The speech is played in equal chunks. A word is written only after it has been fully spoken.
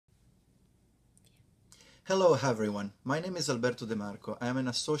Hello everyone, my name is Alberto De Marco. I am an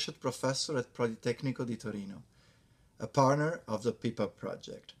associate professor at Politecnico di Torino, a partner of the PEP-UP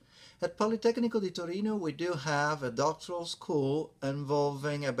project. At Politecnico di Torino, we do have a doctoral school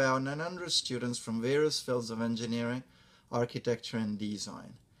involving about 900 students from various fields of engineering, architecture, and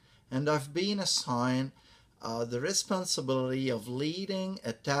design. And I've been assigned the responsibility of leading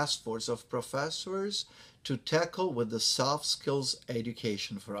a task force of professors to tackle with the soft skills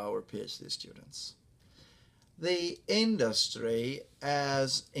education for our PhD students. The industry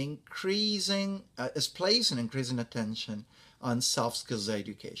is placing increasing attention on soft skills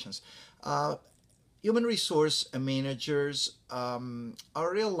educations. Uh, Human resource managers are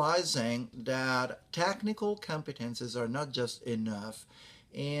realizing that technical competences are not just enough,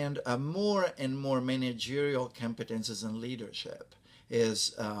 and more and more managerial competences and leadership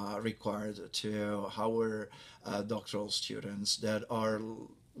is required to our doctoral students that are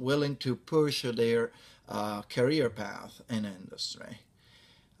willing to push their career path in industry.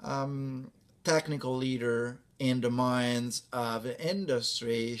 Technical leader in the minds of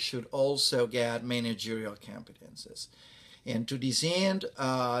industry should also get managerial competences. And to this end,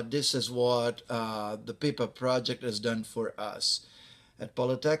 this is what the PEP-UP project has done for us. At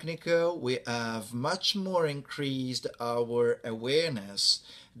Politecnico, we have much more increased our awareness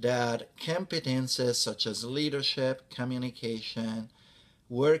that competences such as leadership, communication,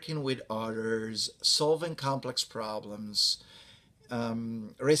 working with others, solving complex problems,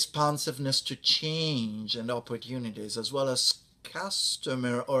 responsiveness to change and opportunities, as well as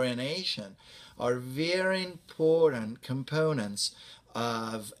customer orientation, are very important components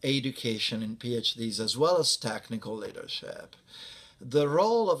of education in PhDs, as well as technical leadership. The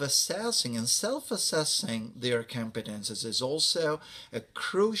role of assessing and self-assessing their competences is also a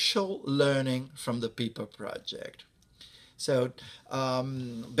crucial learning from the PEP-UP project. So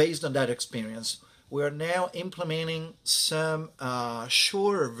based on that experience, we are now implementing some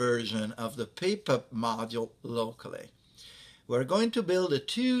shorter version of the PEP-UP module locally. We're going to build a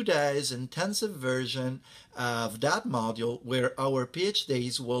 2 days intensive version of that module where our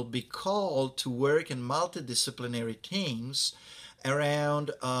PhDs will be called to work in multidisciplinary teams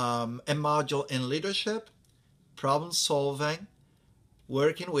around a module in leadership, problem solving,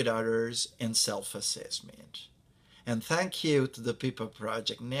 working with others, and self-assessment. And thank you to the PEP-UP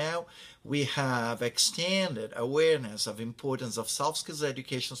project. Now we have extended awareness of importance of soft skills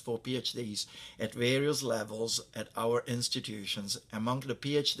education for PhDs at various levels at our institutions among the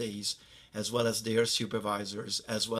PhDs as well as their supervisors as well